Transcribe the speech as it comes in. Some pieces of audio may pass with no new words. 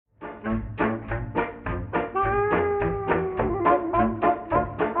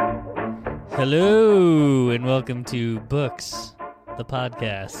Hello, and welcome to Books, the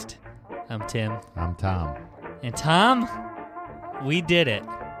podcast. I'm Tim. I'm Tom. And Tom, we did it.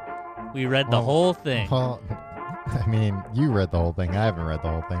 We read the whole thing. Well, I mean, you read the whole thing. I haven't read the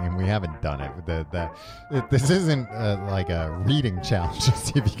whole thing, and we haven't done it. This isn't like a reading challenge to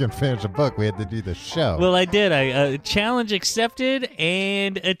see if you can finish a book. We had to do the show. Well, I did. I challenge accepted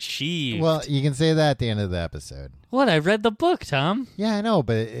and achieved. Well, you can say that at the end of the episode. What? I read the book, Tom. Yeah, I know,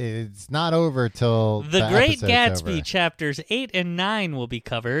 but it's not over till The Great episode's Gatsby over. chapters 8 and 9 will be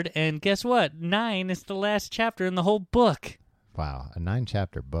covered, and guess what? 9 is the last chapter in the whole book. Wow, a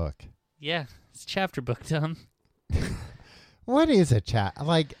 9-chapter book. Yeah, it's a chapter book, Tom. What is a chapter?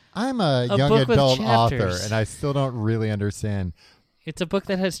 Like, I'm a young book with adult author, chapters. and I still don't really understand. It's a book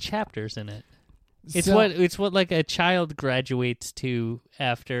that has chapters in it. It's So- what like a child graduates to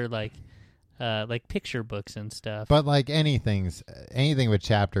after like picture books and stuff. But like anything with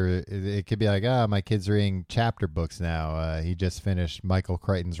chapter, it could be like, oh, my kid's reading chapter books now. He just finished Michael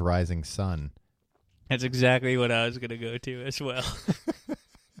Crichton's Rising Sun. That's exactly what I was going to go to as well.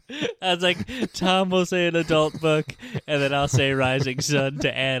 I was like, Tom will say an adult book, and then I'll say Rising Sun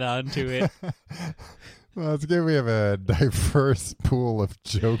to add on to it. Well, it's good we have a diverse pool of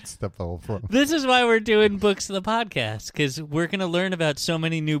jokes to pull from. This is why we're doing Books of the Podcast, because we're going to learn about so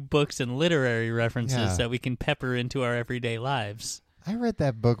many new books and literary references that we can pepper into our everyday lives. I read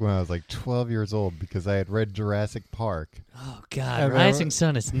that book when I was like 12 years old because I had read Jurassic Park. Oh, God. Rising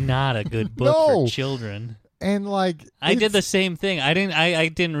Sun is not a good book for children. And like I did the same thing. I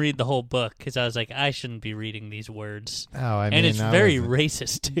didn't read the whole book because I was like, I shouldn't be reading these words. Oh, I mean, and it's very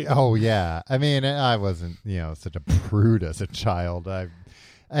racist too. Oh yeah, I mean, I wasn't such a prude as a child. I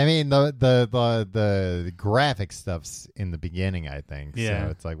mean, the graphic stuff's in the beginning, I think. Yeah.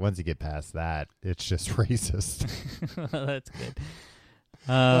 So it's like once you get past that, it's just racist. Well, that's good.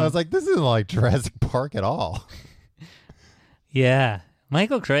 I was like, this isn't like Jurassic Park at all. Yeah.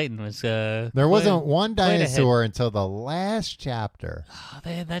 Michael Crichton was there wasn't one dinosaur until the last chapter.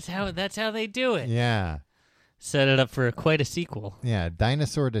 Oh, that's how they do it. Yeah. Set it up for quite a sequel. Yeah,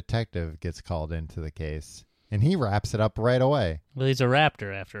 Dinosaur Detective gets called into the case, and he wraps it up right away. Well, he's a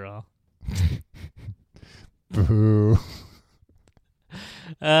raptor after all. Boo.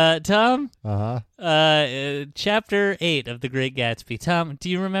 Tom? Uh-huh. Chapter 8 of The Great Gatsby. Tom, do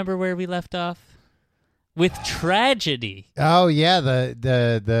you remember where we left off? With tragedy. Oh yeah,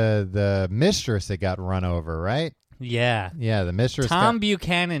 the mistress that got run over, right? Yeah. Yeah, the mistress. Tom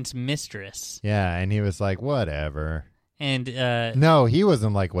Buchanan's mistress. Yeah, and he was like, whatever. And no, he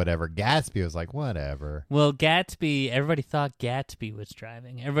wasn't like whatever. Gatsby was like, whatever. Well, Gatsby, everybody thought Gatsby was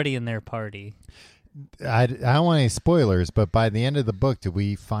driving. Everybody in their party. I don't want any spoilers, but by the end of the book, did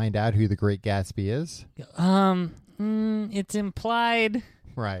we find out who the Great Gatsby is? It's implied.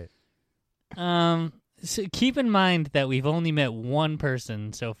 Right. So keep in mind that we've only met one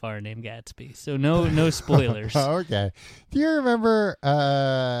person so far named Gatsby, so no spoilers. Oh, okay. Do you remember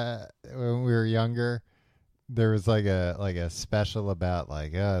when we were younger, there was like a special about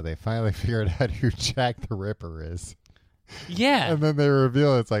like, oh, they finally figured out who Jack the Ripper is. Yeah. And then they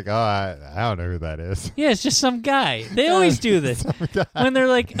reveal it's like, oh, I don't know who that is. Yeah, it's just some guy. They always do this. When they're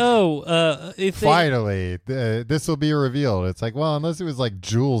like, finally, this will be revealed. It's like, well, unless it was like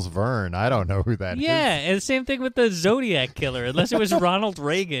Jules Verne, I don't know who that is. Yeah, and the same thing with the Zodiac Killer. Unless it was Ronald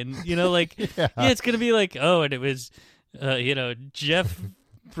Reagan, it's going to be like, oh, and it was, Jeff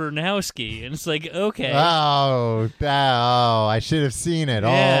Bernowski. And it's like, okay. Oh, I should have seen it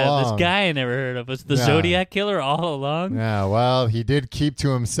all along. This guy I never heard of was the Zodiac Killer all along. Yeah, well, he did keep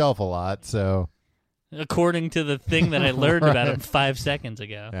to himself a lot, so. According to the thing that I learned about him 5 seconds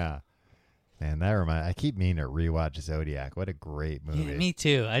ago. Yeah. Man, I keep meaning to rewatch Zodiac. What a great movie. Yeah, me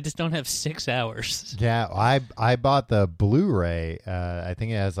too. I just don't have 6 hours. Yeah, I bought the Blu-ray. I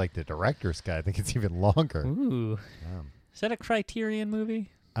think it has like the director's cut. I think it's even longer. Ooh. Is that a Criterion movie?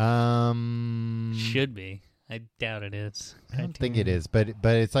 Should be. I doubt it is. I don't think it is, but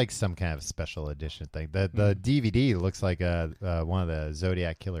it's like some kind of special edition thing. The DVD looks like one of the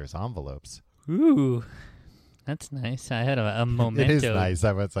Zodiac Killer's envelopes. Ooh, that's nice. I had a Memento. It is nice.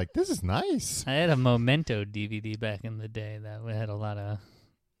 I was like, this is nice. I had a Memento DVD back in the day that had a lot of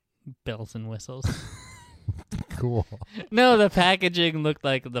bells and whistles. Cool. No, the packaging looked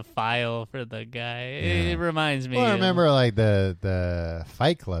like the file for the guy. It reminds me. Well, I remember like the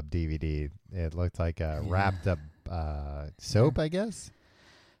Fight Club DVD. It looked like a wrapped up soap, I guess.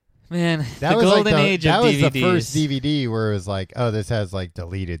 Man, that the was golden like age of DVDs. That was the first DVD where it was like, oh, this has like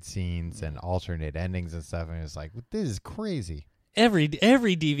deleted scenes and alternate endings and stuff. And it was like, this is crazy. every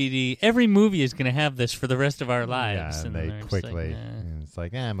DVD, every movie is going to have this for the rest of our lives. Yeah, and then they they're just quickly, like, nah. and it's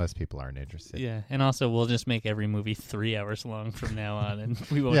like, most people aren't interested. Yeah, and also we'll just make every movie 3 hours long from now on, and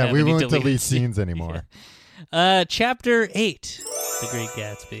we won't. Yeah, have we any won't deleted delete scenes anymore. Yeah. Chapter 8, The Great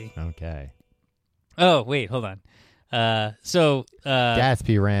Gatsby. Okay. Oh wait, hold on. So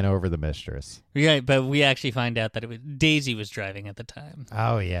Gatsby ran over the mistress. Right, but we actually find out that Daisy was driving at the time.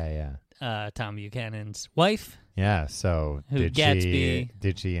 Oh yeah. Tom Buchanan's wife. Yeah. So did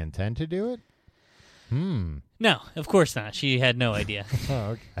she intend to do it? No, of course not. She had no idea.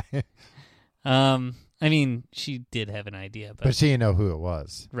 Oh, okay. I mean, she did have an idea, but she didn't know who it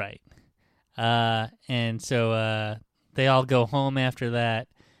was. Right. And so they all go home after that,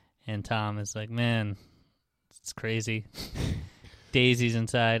 and Tom is like, man, it's crazy. Daisy's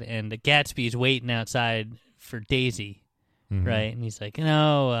inside, and the Gatsby's waiting outside for Daisy, right? And he's like,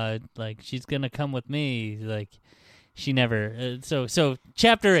 like, she's going to come with me. Like, she never... So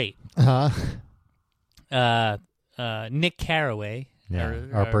chapter 8. Nick Carraway,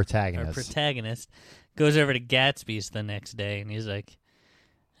 our protagonist, goes over to Gatsby's the next day, and he's like,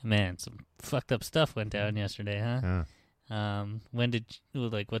 man, some fucked up stuff went down yesterday, huh?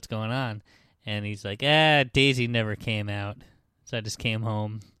 What's going on? And he's like, Daisy never came out, so I just came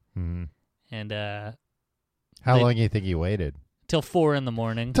home. And how long do you think he waited? Till 4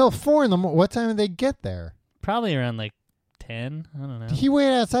 a.m. Till 4 a.m? What time did they get there? Probably around like 10. I don't know. He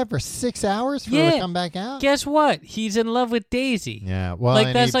waited outside for 6 hours for her to come back out? Guess what? He's in love with Daisy. Yeah. Well,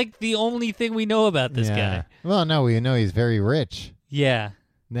 like, that's like the only thing we know about this guy. Well, no, we know he's very rich. Yeah.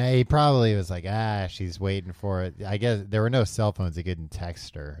 No, he probably was like, she's waiting for it. I guess there were no cell phones. He couldn't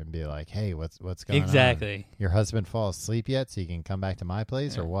text her and be like, hey, what's going on? Exactly. Your husband fall asleep yet so you can come back to my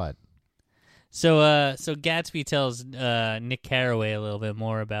place or what? So Gatsby tells Nick Carraway a little bit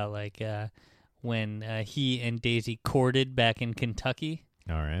more about like when he and Daisy courted back in Kentucky.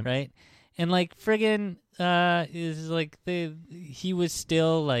 All right. Right? And like friggin' is like he was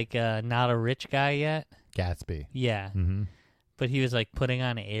still like not a rich guy yet. Gatsby. Yeah. Mm-hmm. But he was like putting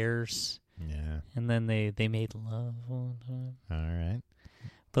on airs. Yeah. And then they made love one time. All right.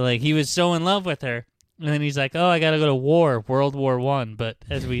 But like he was so in love with her. And then he's like, I got to go to war, World War I. But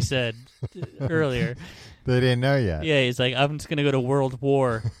as we said earlier. They didn't know yet. Yeah, he's like, I'm just going to go to World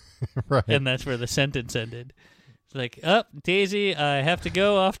War. Right. And that's where the sentence ended. It's like, Daisy, I have to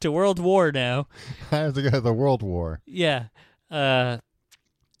go off to World War now. I have to go to the World War. Yeah. And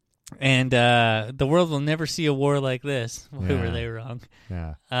the world will never see a war like this. Who were they wrong?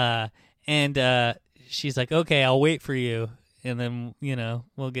 Yeah. And she's like, okay, I'll wait for you. And then,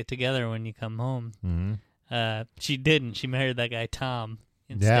 we'll get together when you come home. Mm-hmm. She didn't. She married that guy, Tom,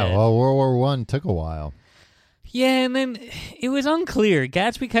 instead. Yeah, well, World War I took a while. Yeah, and then it was unclear.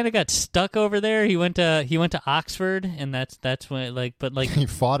 Gatsby kind of got stuck over there. He went to Oxford, and that's when He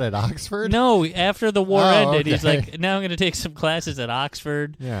fought at Oxford? No, after the war ended, okay. he's like, now I'm going to take some classes at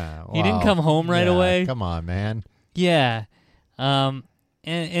Oxford. Yeah, He didn't come home right away. Come on, man. Yeah, and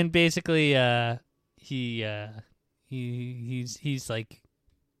basically, he's like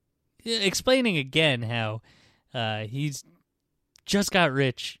explaining again how he's just got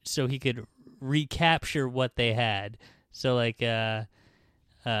rich so he could recapture what they had. So like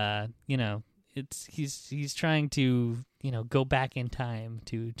he's trying to go back in time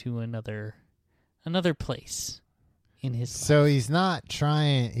to another place in his life. So he's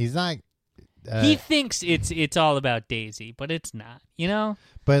he thinks it's all about Daisy, but it's not,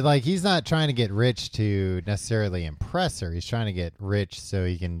 But like he's not trying to get rich to necessarily impress her. He's trying to get rich so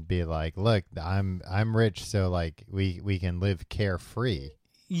he can be like, look, I'm rich, so like we can live carefree.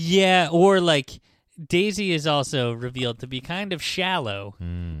 Yeah, or like Daisy is also revealed to be kind of shallow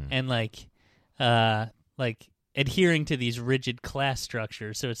and like adhering to these rigid class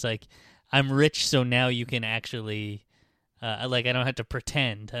structures. So it's like, I'm rich, so now you can actually I don't have to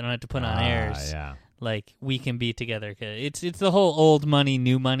pretend. I don't have to put on airs. Yeah. Like, we can be together. It's the whole old money,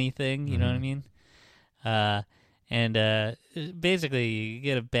 new money thing. You know what I mean? And basically, you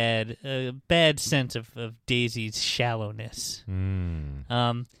get a bad sense of Daisy's shallowness.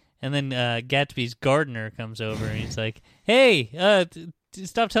 And then Gatsby's gardener comes over and he's like, "Hey,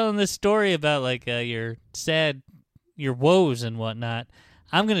 stop telling this story about like your woes and whatnot.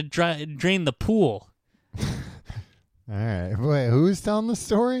 I'm gonna drain the pool." All right. Wait, who's telling the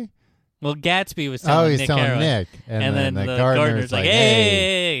story? Well, Gatsby was telling Nick telling Carraway. Nick. And then the gardener's like,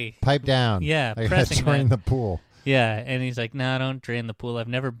 hey, pipe down. Yeah, I gotta pressing drain that. the pool. Yeah, and he's like, no, don't drain the pool. I've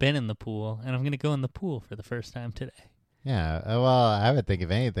never been in the pool, and I'm going to go in the pool for the first time today. Yeah, well, I would think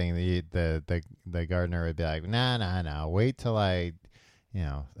if anything, the gardener would be like, nah, wait till I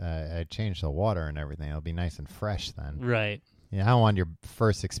change the water and everything. It'll be nice and fresh then. Right. Yeah, I don't want your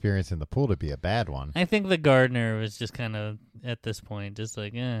first experience in the pool to be a bad one. I think the gardener was just kind of, at this point, just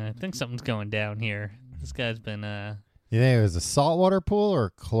like, I think something's going down here. This guy's been, You think it was a saltwater pool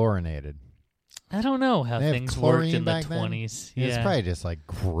or chlorinated? I don't know how They have things worked chlorine in the back then? 20s. Yeah, Yeah. it's probably just like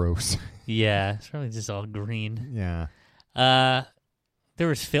gross. Yeah, it's probably just all green. Yeah. There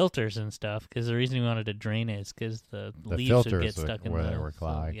was filters and stuff, because the reason we wanted to drain it is because the leaves would filters get stuck in were the...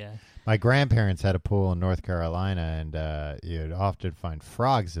 clogged. yeah. My grandparents had a pool in North Carolina, and you'd often find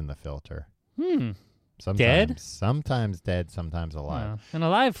frogs in the filter. Dead? Sometimes dead, sometimes alive. An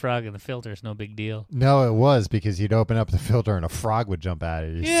alive frog in the filter is no big deal. No, it was because you'd open up the filter and a frog would jump out of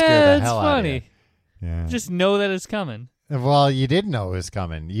you. Yeah, Scare the that's hell out of you. funny. Yeah. Just know that it's coming. Well, you did know it was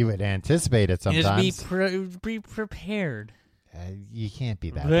coming. You would anticipate it sometimes. Just be prepared. You can't be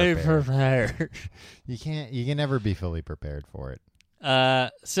that Very prepared. prepared. You can't. You can never be fully prepared for it.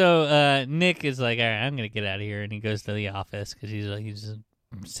 So Nick is like, all right, I'm gonna get out of here, and he goes to the office because he's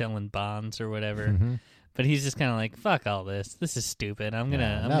selling bonds or whatever. Mm-hmm. But he's just kind of like, fuck all this. This is stupid. I'm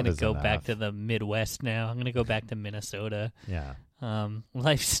gonna go back to the Midwest now. I'm gonna go back to Minnesota. Yeah.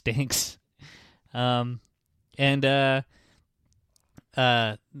 Life stinks. And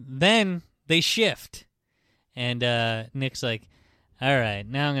then they shift, and Nick's like, all right,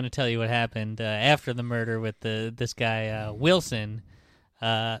 now I'm going to tell you what happened after the murder with this guy Wilson,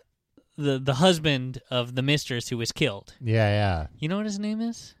 the husband of the mistress who was killed. Yeah. You know what his name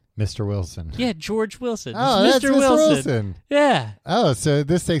is? Mr. Wilson. Yeah, George Wilson. Oh, It's that's Mr. Wilson. Yeah. Oh, so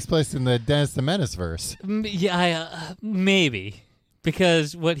this takes place in the Dennis the Menace verse. Yeah, maybe.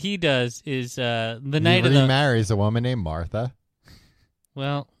 Because what he does is the night of He the... marries a woman named Martha.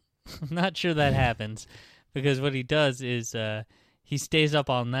 Well, I'm not sure that happens, because what he does is he stays up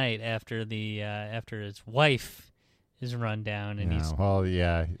all night after his wife is run down, and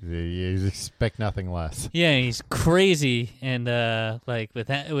you expect nothing less. Yeah, he's crazy and like with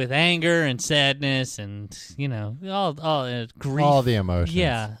anger and sadness and all grief, all the emotions.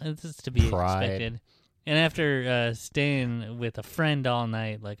 Yeah, it's to be Pride. expected. And after staying with a friend all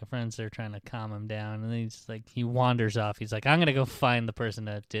night, like a friend's there trying to calm him down, and he's like, he wanders off. He's like, I'm gonna go find the person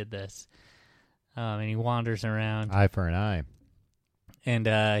that did this. And he wanders around. Eye for an eye.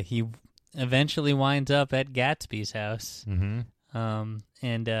 And he eventually winds up at Gatsby's house. Mm-hmm.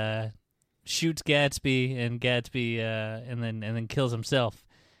 And shoots Gatsby, and then kills himself.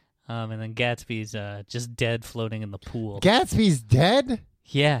 And then Gatsby's just dead, floating in the pool. Gatsby's dead?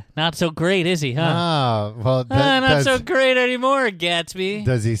 Yeah, not so great, is he, huh? Oh, well, not so great anymore, Gatsby.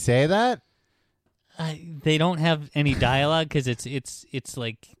 Does he say that? They don't have any dialogue because it's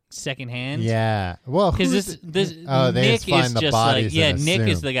like secondhand. Yeah. Well, because this they Nick just find is the just bodies like, and Nick assume.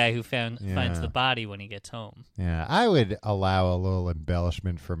 is the guy who finds the body when he gets home. Yeah, I would allow a little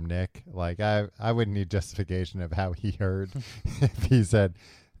embellishment from Nick. Like I wouldn't need justification of how he heard if he said,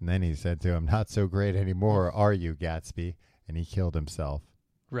 and then he said to him, "Not so great anymore, are you, Gatsby?" And he killed himself.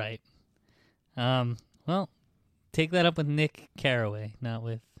 Right. Well, take that up with Nick Carraway, not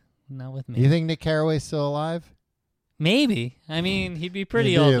with me. You think Nick Carraway's still alive? Maybe. I mean, he'd be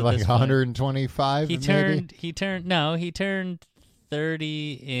pretty He'd be old at like this 125. point. He turned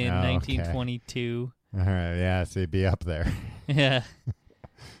 30 in 1922. All right, yeah, so he'd be up there. Yeah.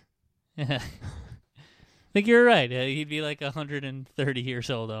 Yeah. I think you're right. He'd be like 130 years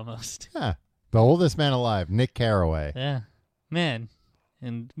old almost. Yeah, the oldest man alive, Nick Carraway. Yeah. Man.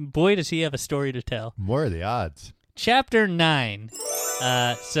 And boy, does he have a story to tell. What are the odds? Chapter 9.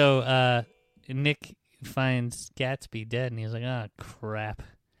 So Nick finds Gatsby dead, and he's like, oh, crap.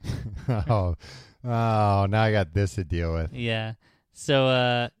 oh, now I got this to deal with. Yeah.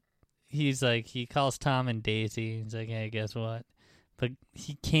 So he's like, he calls Tom and Daisy. He's like, hey, guess what? But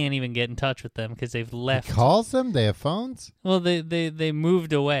he can't even get in touch with them because they've left. He calls them? They have phones? Well, they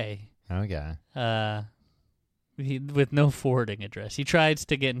moved away. Okay. With no forwarding address. He tries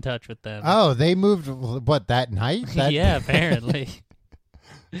to get in touch with them. Oh, they moved, what, that night? Yeah, apparently.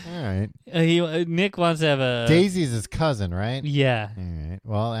 All right. Nick wants to have a... Daisy's his cousin, right? Yeah. All right.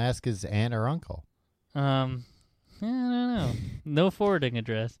 Well, ask his aunt or uncle. I don't know. No forwarding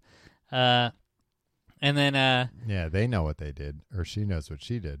address. And then... yeah, they know what they did, or she knows what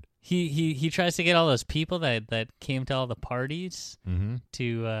she did. He tries to get all those people that came to all the parties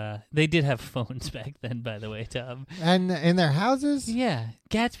to... they did have phones back then, by the way, Tom. And in their houses? Yeah.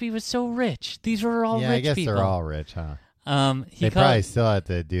 Gatsby was so rich. These were all rich people. Yeah, I guess they're all rich, huh? They probably still have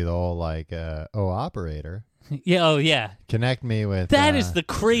to do the whole, like, operator. Yeah. Oh, yeah. Connect me with... That is the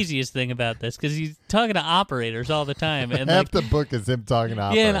craziest thing about this, because he's talking to operators all the time. And half the book is him talking to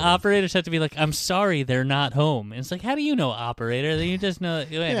operators. Yeah, and operators have to be like, I'm sorry, they're not home. And it's like, how do you know, operator? You just know...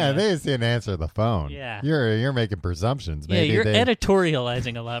 Anyway. Yeah, they just didn't answer the phone. Yeah. You're making presumptions. Maybe you're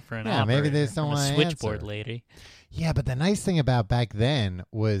editorializing a lot for an operator. Maybe they just don't want to switchboard answer. lady. Yeah, but the nice thing about back then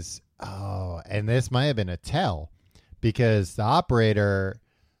was... and this might have been a tell, because the operator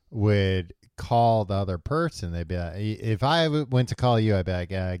would call the other person. They'd be like, if I went to call you, I'd be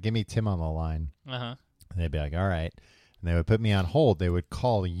like, give me Tim on the line. Uh-huh. And they'd be like, all right. And they would put me on hold. They would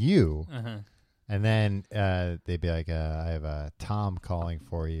call you. Uh-huh. And then they'd be like, I have Tom calling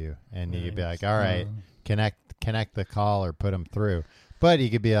for you. And you'd be like, all right, connect the call or put him through. But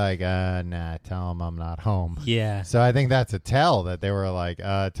you could be like, nah, tell him I'm not home. Yeah. So I think that's a tell that they were like,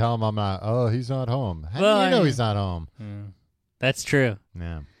 tell him I'm not, he's not home. How do you know he's not home? That's true.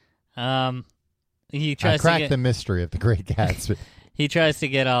 Yeah. He tries I cracked to get, the mystery of the Great Gatsby. He tries to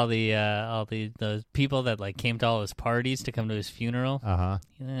get all those people that like came to all his parties to come to his funeral. Uh-huh.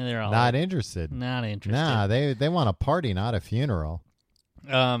 They're all not interested. Not interested. Nah, they want a party, not a funeral.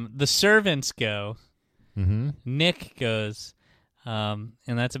 The servants go. Mm-hmm. Nick goes. And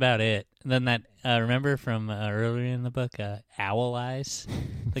that's about it. And then that remember from earlier in the book, Owl Eyes,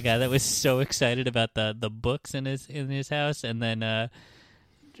 the guy that was so excited about the books in his house, and then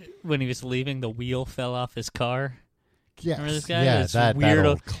when he was leaving, the wheel fell off his car. Yes. Remember this guy? Yeah, This that weird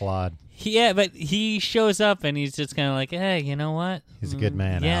old clod. Yeah, but he shows up and he's just kind of like, hey, you know what? He's a good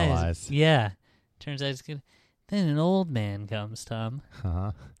man, yeah, Owl Eyes. Yeah. Turns out he's good. Then an old man comes, Tom.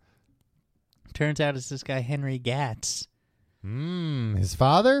 Uh-huh. Turns out it's this guy, Henry Gatz. His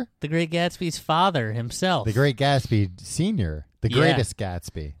father? The Great Gatsby's father himself. The Great Gatsby Senior. The greatest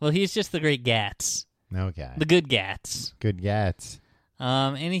Gatsby. Well, he's just the Great Gatz. Okay. The good Gatz. Good Gats.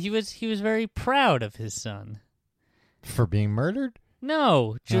 And he was very proud of his son. For being murdered?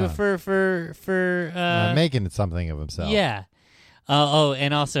 No, for making something of himself. Yeah.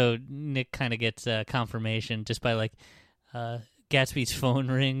 And also Nick kind of gets confirmation just by like Gatsby's phone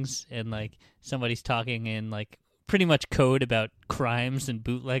rings and like somebody's talking in like pretty much code about crimes and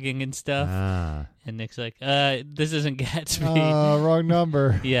bootlegging and stuff. And Nick's like, this isn't Gatsby. Oh, wrong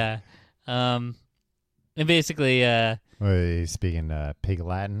number. Yeah. And basically he's speaking pig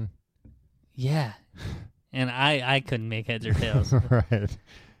Latin. Yeah. And I couldn't make heads or tails. Right. It's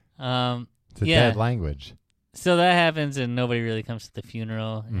a dead language. So that happens, and nobody really comes to the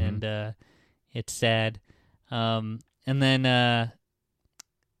funeral, and it's sad. And then a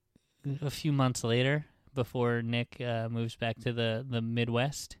few months later, before Nick moves back to the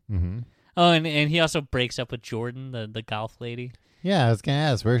Midwest. Mm-hmm. Oh, and he also breaks up with Jordan, the golf lady. Yeah, I was gonna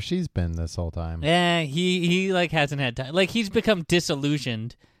ask where she's been this whole time. Yeah, he like hasn't had time. Like he's become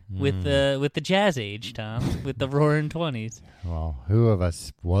disillusioned with the jazz age, Tom, with the Roaring 20s. Well, who of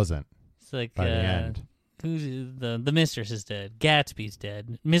us wasn't? It's like by the end. Who's the mistress is dead. Gatsby's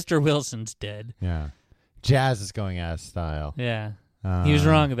dead. Mr. Wilson's dead. Yeah, jazz is going out of style. Yeah, he was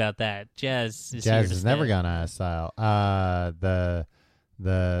wrong about that. Jazz has never gone out of style.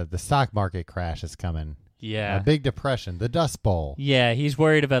 The stock market crash is coming. Yeah, a big depression, the Dust Bowl. Yeah, he's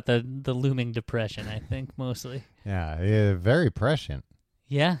worried about the looming depression. I think mostly. Yeah, very prescient.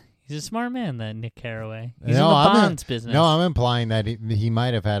 Yeah, he's a smart man, that Nick Carraway. He's in the bonds business. No, I'm implying that he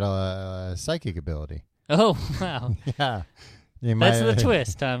might have had a psychic ability. Oh, wow. Yeah. That's the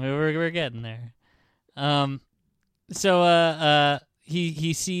twist, Tom. We're getting there. So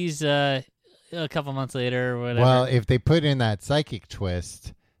he sees a couple months later or whatever. Well, if they put in that psychic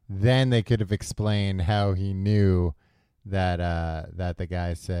twist, then they could have explained how he knew that the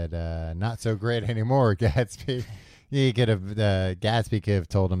guy said, not so great anymore, Gatsby. He could have Gatsby could have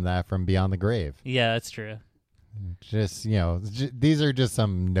told him that from beyond the grave. Yeah, that's true. Just these are just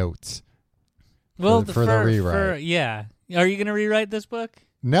some notes. Well, for the rewrite. Yeah, are you going to rewrite this book?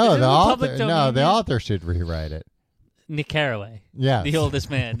 No, the author. No, the author should rewrite it. Nick Carraway. Yeah, the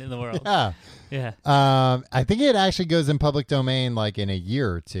oldest man in the world. Yeah. I think it actually goes in public domain like in a year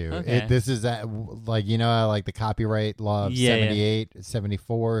or two. Okay. This is like like the copyright law of 78,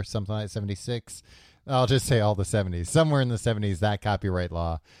 74, something like 76. I'll just say all the 70s. Somewhere in the 70s, that copyright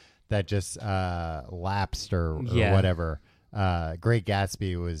law that just lapsed or whatever. Great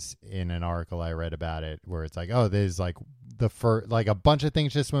Gatsby was in an article I read about it where it's like, there's like the first, like a bunch of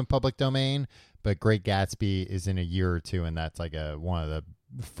things just went public domain, but Great Gatsby is in a year or two, and that's like one of the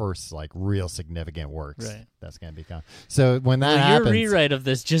first like real significant works that's going to become. So when that happens, your rewrite of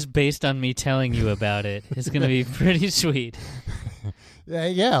this just based on me telling you about it is going to be pretty sweet. Yeah,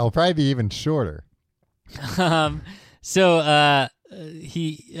 it'll probably be even shorter. So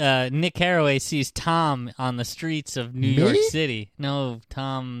Nick Carraway sees Tom on the streets of New York City. No,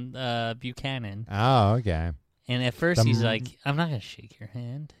 Tom Buchanan. Oh, okay. And at first he's like, I'm not going to shake your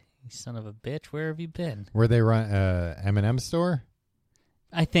hand, you son of a bitch. Where have you been? Where they run M&M store?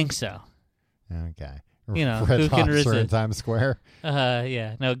 I think so. Okay. You know, Red who can Lobster in resist? Times Square?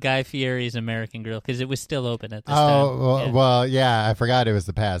 Yeah. No, Guy Fieri's American Grill, because it was still open at this time. time. Well, yeah, I forgot it was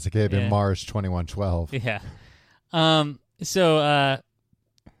the past. It could have been March 2112. Yeah. So,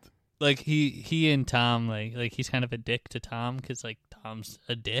 like, he and Tom, like he's kind of a dick to Tom, because, like, Tom's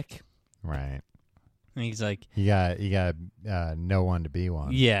a dick. Right. And he's like... You got no one to be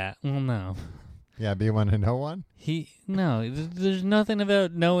one. Yeah, well, no. Yeah, be one to know one? No, there's nothing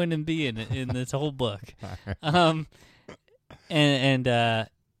about knowing and being in this whole book.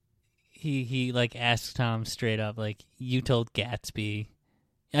 He like asks Tom straight up, like, you told Mr.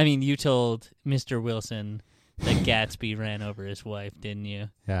 Wilson that Gatsby ran over his wife, didn't you?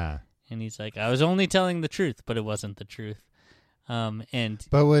 Yeah. And he's like, I was only telling the truth, but it wasn't the truth.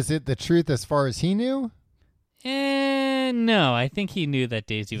 But was it the truth as far as he knew? No, I think he knew that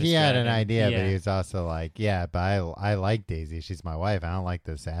Daisy was He driving. had an idea, but he was also like, yeah, but I like Daisy. She's my wife. I don't like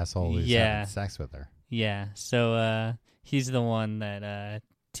this asshole who's having sex with her. Yeah, so he's the one that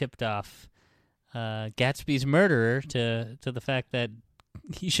tipped off Gatsby's murderer to the fact that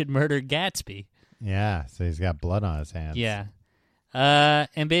he should murder Gatsby. Yeah, so he's got blood on his hands. Yeah.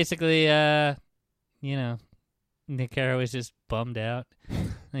 And basically, Nick Carraway's just bummed out.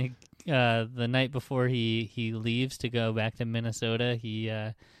 Like, the night before he leaves to go back to Minnesota, he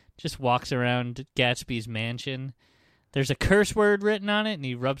just walks around Gatsby's mansion. There's a curse word written on it, and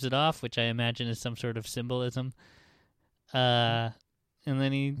he rubs it off, which I imagine is some sort of symbolism. And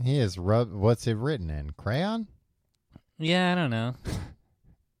then he is what's it written in? Crayon? Yeah, I don't know.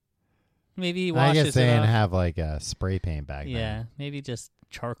 Maybe he washes it off. I guess they didn't have like a spray paint back then. Yeah, maybe just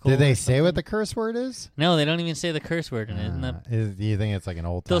charcoal. Did they say what the curse word is? No, they don't even say the curse word in it. Do you think it's like an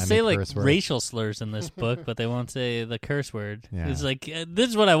old-timey curse word? They'll say like word? racial slurs in this book, but they won't say the curse word. Yeah. It's like, this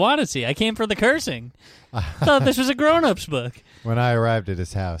is what I want to see. I came for the cursing. I thought this was a grown-ups book. When I arrived at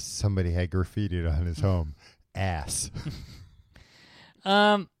his house, somebody had graffitied on his home, ass.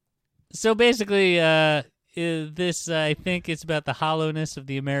 So basically, this, I think, is about the hollowness of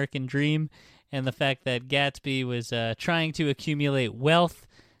the American dream and the fact that Gatsby was trying to accumulate wealth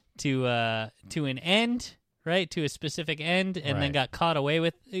to an end, right? To a specific end, and then got caught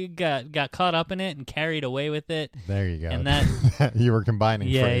up in it and carried away with it. There you go. And that you were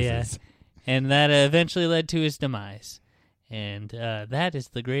combining phrases. Yeah. And that eventually led to his demise. And that is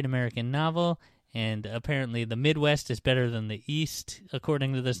the great American novel. And apparently the Midwest is better than the East,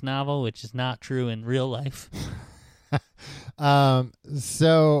 according to this novel, which is not true in real life.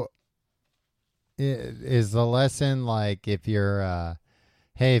 So is the lesson like, if you're,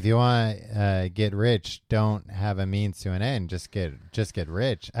 hey, if you want to get rich, don't have a means to an end. Just get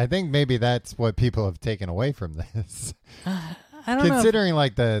rich. I think maybe that's what people have taken away from this. I don't know. Considering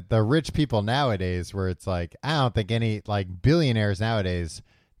like the rich people nowadays, where it's like, I don't think any like billionaires nowadays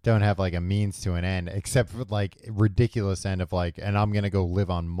don't have like a means to an end, except for like ridiculous end of like, and I'm going to go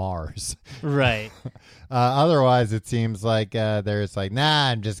live on Mars. Right. Otherwise it seems like there's like, nah,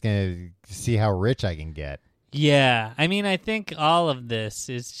 I'm just going to see how rich I can get. Yeah. I mean, I think all of this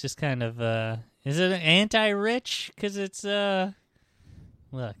is just kind of, is it anti-rich? Because it's,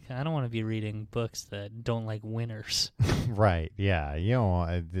 look, I don't want to be reading books that don't like winners. Right, yeah. You don't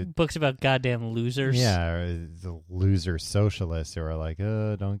want... books about goddamn losers. Yeah, the loser socialists who are like,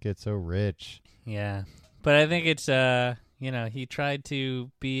 oh, don't get so rich. Yeah. But I think it's, he tried to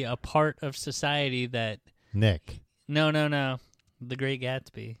be a part of society that... Nick. No. The Great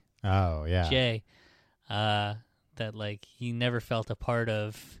Gatsby. Oh, yeah. Jay. That, like, he never felt a part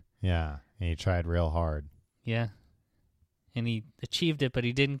of... Yeah, and he tried real hard. Yeah. And he achieved it, but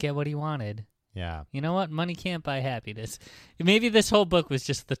he didn't get what he wanted. Yeah. You know what? Money can't buy happiness. Maybe this whole book was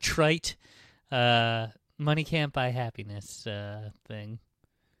just the trite money can't buy happiness thing.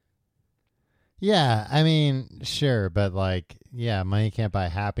 Yeah, I mean, sure, but like, yeah, money can't buy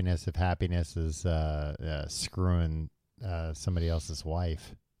happiness if happiness is screwing somebody else's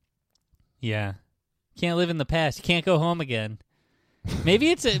wife. Yeah. Can't live in the past. You can't go home again.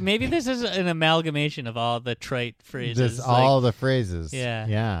 Maybe this is an amalgamation of all the trite phrases. Just all the phrases. Yeah.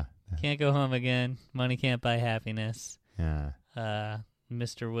 Yeah. Can't go home again. Money can't buy happiness. Yeah.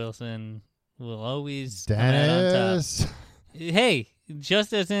 Mr. Wilson will always Dennis. come out on top. Hey,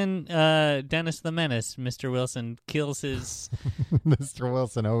 just as in Dennis the Menace, Mr. Wilson kills his... Mr.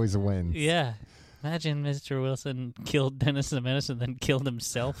 Wilson always wins. Yeah. Imagine Mr. Wilson killed Dennis the Menace and then killed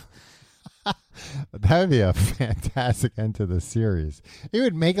himself. That would be a fantastic end to the series. It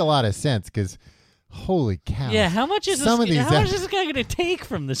would make a lot of sense because, holy cow! Yeah, how much is some this? of How much is this guy going to take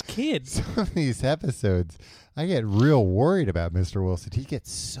from this kid? Some of these episodes, I get real worried about Mr. Wilson. He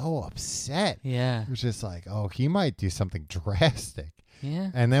gets so upset. Yeah, It's just like, oh, he might do something drastic. yeah.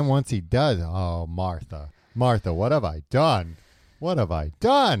 And then once he does, oh, Martha, what have I done? What have I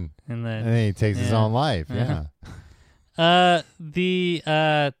done? And And then he takes his yeah. own life. Uh-huh. Yeah.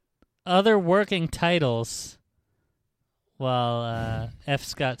 The other working titles while F.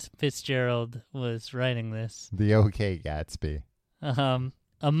 Scott Fitzgerald was writing this. The OK Gatsby.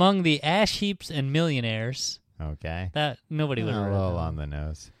 Among the ash heaps and millionaires. Okay. That nobody would A have read little that. on the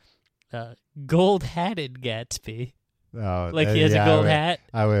nose. Gold-hatted Gatsby. Oh, Like he has a gold hat.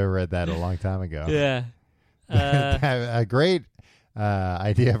 I would have read that a long time ago. Yeah. A great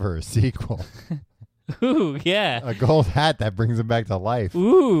idea for a sequel. Ooh, yeah. A gold hat that brings him back to life.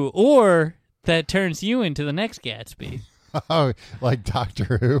 Ooh, or that turns you into the next Gatsby. Oh, like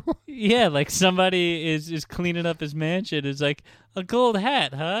Doctor Who? Yeah, like somebody is cleaning up his mansion. It's like, a gold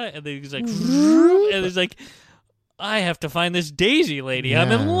hat, huh? And then he's like, and he's like, I have to find this Daisy lady.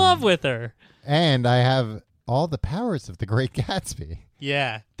 I'm in Yeah. love with her. And I have all the powers of the Great Gatsby.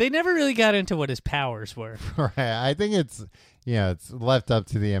 Yeah. They never really got into what his powers were. Right. I think it's left up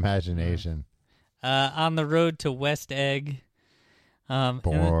to the imagination. On the Road to West Egg.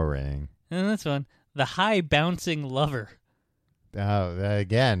 Boring. And this one, The High Bouncing Lover. Oh,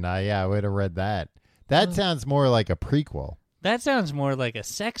 again, I would have read that. That sounds more like a prequel. That sounds more like a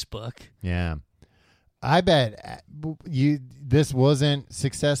sex book. Yeah. I bet this wasn't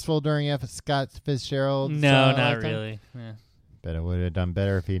successful during F. Scott Fitzgerald. No, not really. Yeah. Bet it would have done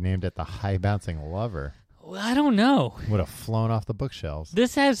better if he named it The High Bouncing Lover. Well, I don't know. Would have flown off the bookshelves.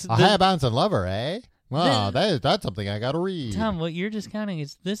 This has A High Bouncing Lover, eh? Well, The- that's something I got to read. Tom, what you're discounting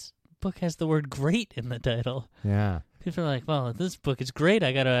is this book has the word "great" in the title. Yeah. People are like, "Well, if this book is great,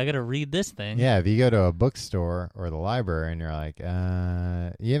 I gotta read this thing." Yeah, if you go to a bookstore or the library and you're like,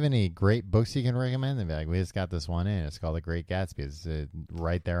 you have any great books you can recommend? They'd be like, we just got this one in. It's called The Great Gatsby. It's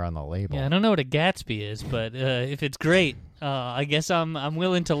right there on the label. Yeah, I don't know what a Gatsby is, but if it's great, I guess I'm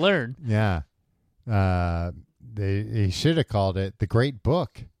willing to learn. Yeah. He should have called it The Great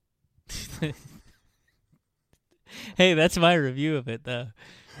Book. Hey, that's my review of it, though.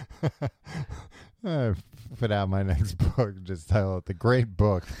 Put out my next book, just title it The Great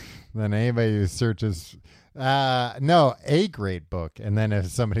Book. Then anybody who searches, A Great Book. And then if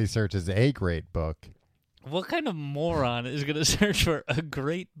somebody searches A Great Book. What kind of moron is going to search for a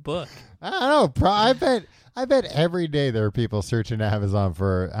great book? I don't know. I bet every day there are people searching Amazon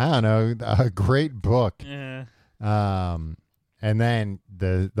for, I don't know, a great book. Yeah. And then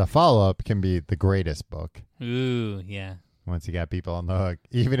the follow-up can be the greatest book. Ooh, yeah. Once you got people on the hook.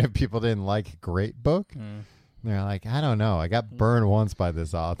 Even if people didn't like great book, they're like, I don't know. I got burned once by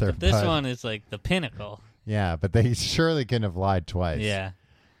this author. But this one is like the pinnacle. Yeah, but they surely couldn't have lied twice. Yeah.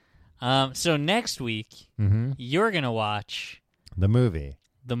 So next week, you're going to watch The movie.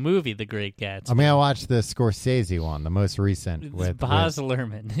 the movie The Great Gatsby. I mean, I watched the Scorsese one, the most recent. It's with Baz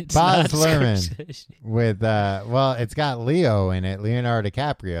Luhrmann. It's Baz not Luhrmann. Scorsese. With well, it's got Leo in it, Leonardo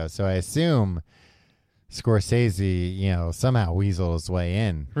DiCaprio. So I assume Scorsese, somehow weaseled his way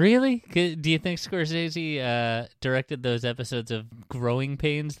in. Really? Do you think Scorsese directed those episodes of Growing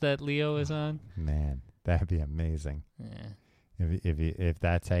Pains that Leo is on? Man, that'd be amazing. Yeah. If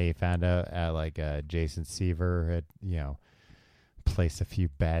that's how you found out, like Jason Seaver had, placed a few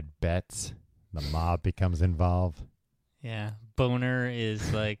bad bets, the mob becomes involved. Yeah. Boner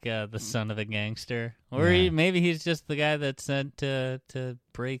is like the son of a gangster. Or Yeah. maybe he's just the guy that's sent to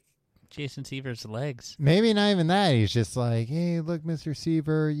break Jason Seaver's legs. Maybe not even that. He's just like, hey, look, Mr.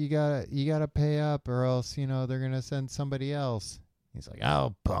 Seaver, you gotta pay up, or else they're gonna send somebody else. He's like,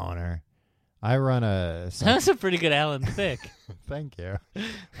 oh, Boner, I run a. That's a pretty good Alan Thicke. Thank you.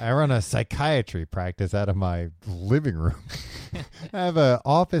 I run a psychiatry practice out of my living room. I have an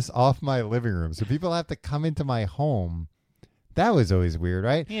office off my living room, so people have to come into my home. That was always weird,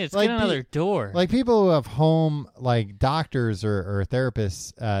 right? Yeah, it's like got another door. Like people who have home, like doctors or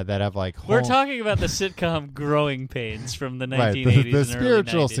therapists that have like home. We're talking about the sitcom Growing Pains from the 1980s right, the and early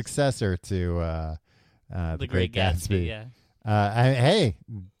spiritual 90s. successor to The Great Gatsby, yeah. Hey,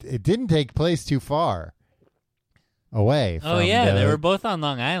 it didn't take place too far away. Oh, from yeah, they were both on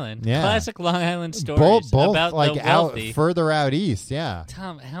Long Island. Yeah. Classic Long Island stories both about like the out wealthy. further out east. Yeah,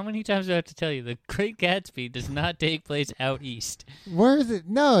 Tom, how many times do I have to tell you? The Great Gatsby does not take place out east. where is it?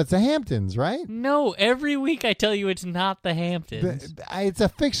 No, it's the Hamptons, right? No, every week I tell you it's not the Hamptons. It's a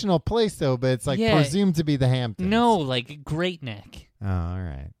fictional place though, but it's like Yeah. presumed to be the Hamptons. No, like Great Neck. Oh, all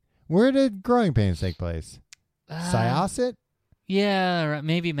right. Where did Growing Pains take place? Syosset? Yeah, right,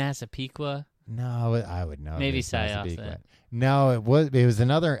 maybe Massapequa. No, I would know. Maybe if it's Massapequa. Syosset. No, it was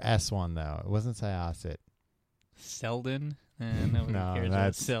another S one though. It wasn't Syosset. Selden? Nobody cares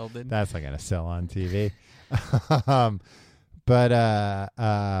about Selden. That's not gonna sell on TV.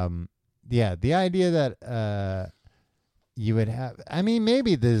 Yeah, the idea that you would have. I mean,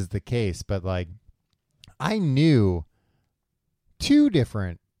 maybe this is the case, but like, I knew 2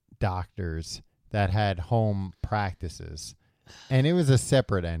 different doctors that had home practices, and it was a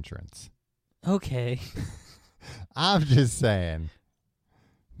separate entrance. Okay. I'm just saying,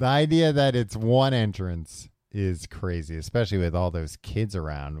 the idea that it's one entrance is crazy, especially with all those kids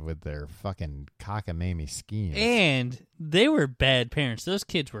around with their fucking cockamamie schemes. And they were bad parents. Those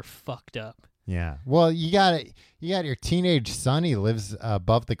kids were fucked up. Yeah. Well, you got your teenage son. He lives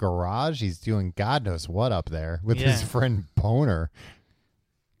above the garage. He's doing God knows what up there with his friend Boner.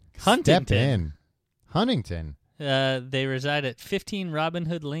 Huntington. Step in. Huntington. They reside at 15 Robin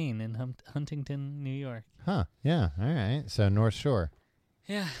Hood Lane in Huntington, New York. Huh. Yeah. All right. So North Shore.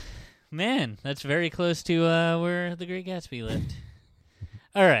 Yeah. Man, that's very close to where the Great Gatsby lived.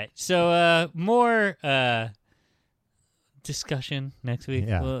 All right. So more discussion next week.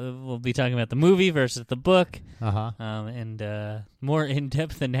 Yeah. We'll be talking about the movie versus the book. Uh-huh. And more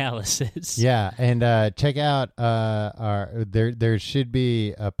in-depth analysis. Yeah, and check out there should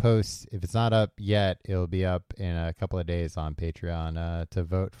be a post. If it's not up yet, it'll be up in a couple of days on Patreon to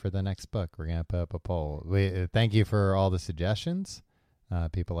vote for the next book. We're gonna put up a poll. Thank you for all the suggestions.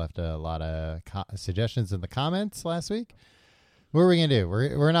 People left a lot of suggestions in the comments last week. What are we gonna do?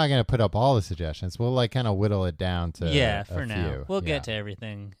 We're not gonna put up all the suggestions. We'll like kind of whittle it down to for now. few. We'll get to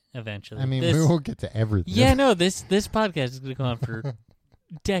everything eventually. I mean, we won't get to everything. Yeah, no. This podcast is gonna go on for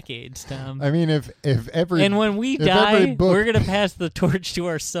decades, Tom. I mean, if every and when we die, we're gonna pass the torch to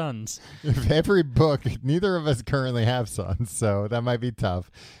our sons. If every book, neither of us currently have sons, so that might be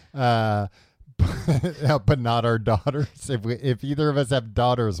tough. But not our daughters. If either of us have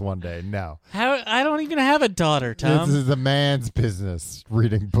daughters one day, no. How? I don't even have a daughter, Tom. This is a man's business,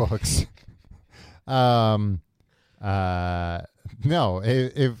 reading books. No.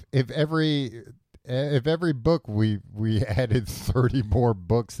 If every book we added 30 more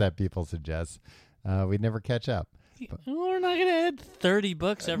books that people suggest, we'd never catch up. We're not gonna add 30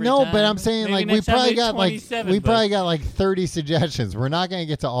 books every time. No, but I'm saying Maybe we probably got books. 30 suggestions. We're not gonna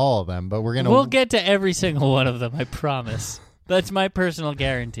get to all of them, but we'll get to every single one of them. I promise. That's my personal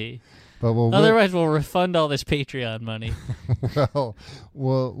guarantee. But otherwise, we'll refund all this Patreon money. Well,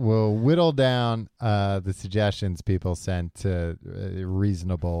 we'll whittle down the suggestions people sent to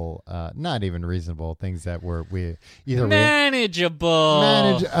reasonable, not even reasonable things that were manageable.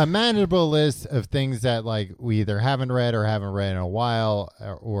 A manageable list of things that like we either haven't read in a while,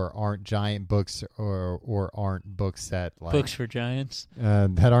 or aren't giant books, or aren't books that like books for giants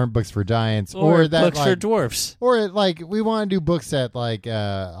that aren't books for giants, or that books like, for dwarfs, or like we want to do books that like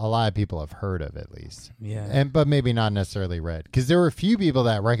a lot of people have heard of at least. Yeah. But maybe not necessarily read. Because there were a few people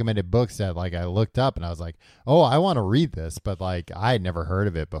that recommended books that like I looked up and I was like, oh, I want to read this, but like I had never heard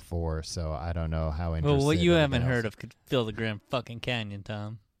of it before, so I don't know how interested. Well, what you haven't heard of could fill the Grand fucking Canyon,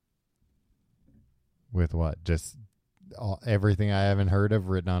 Tom. With what? Just everything I haven't heard of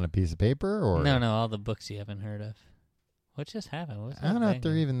written on a piece of paper? Or No, all the books you haven't heard of. What just happened? I don't know if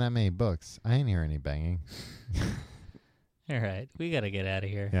there are even that many books. I didn't hear any banging. All right. We got to get out of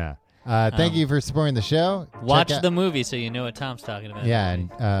here. Yeah. Thank you for supporting the show. Watch the movie so you know what Tom's talking about. Yeah,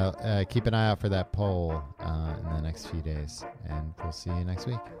 and keep an eye out for that poll in the next few days. And we'll see you next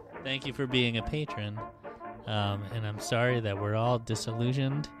week. Thank you for being a patron. And I'm sorry that we're all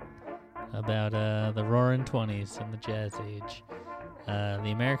disillusioned about the roaring 20s and the jazz age.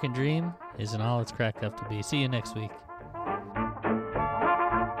 The American dream isn't all it's cracked up to be. See you next week.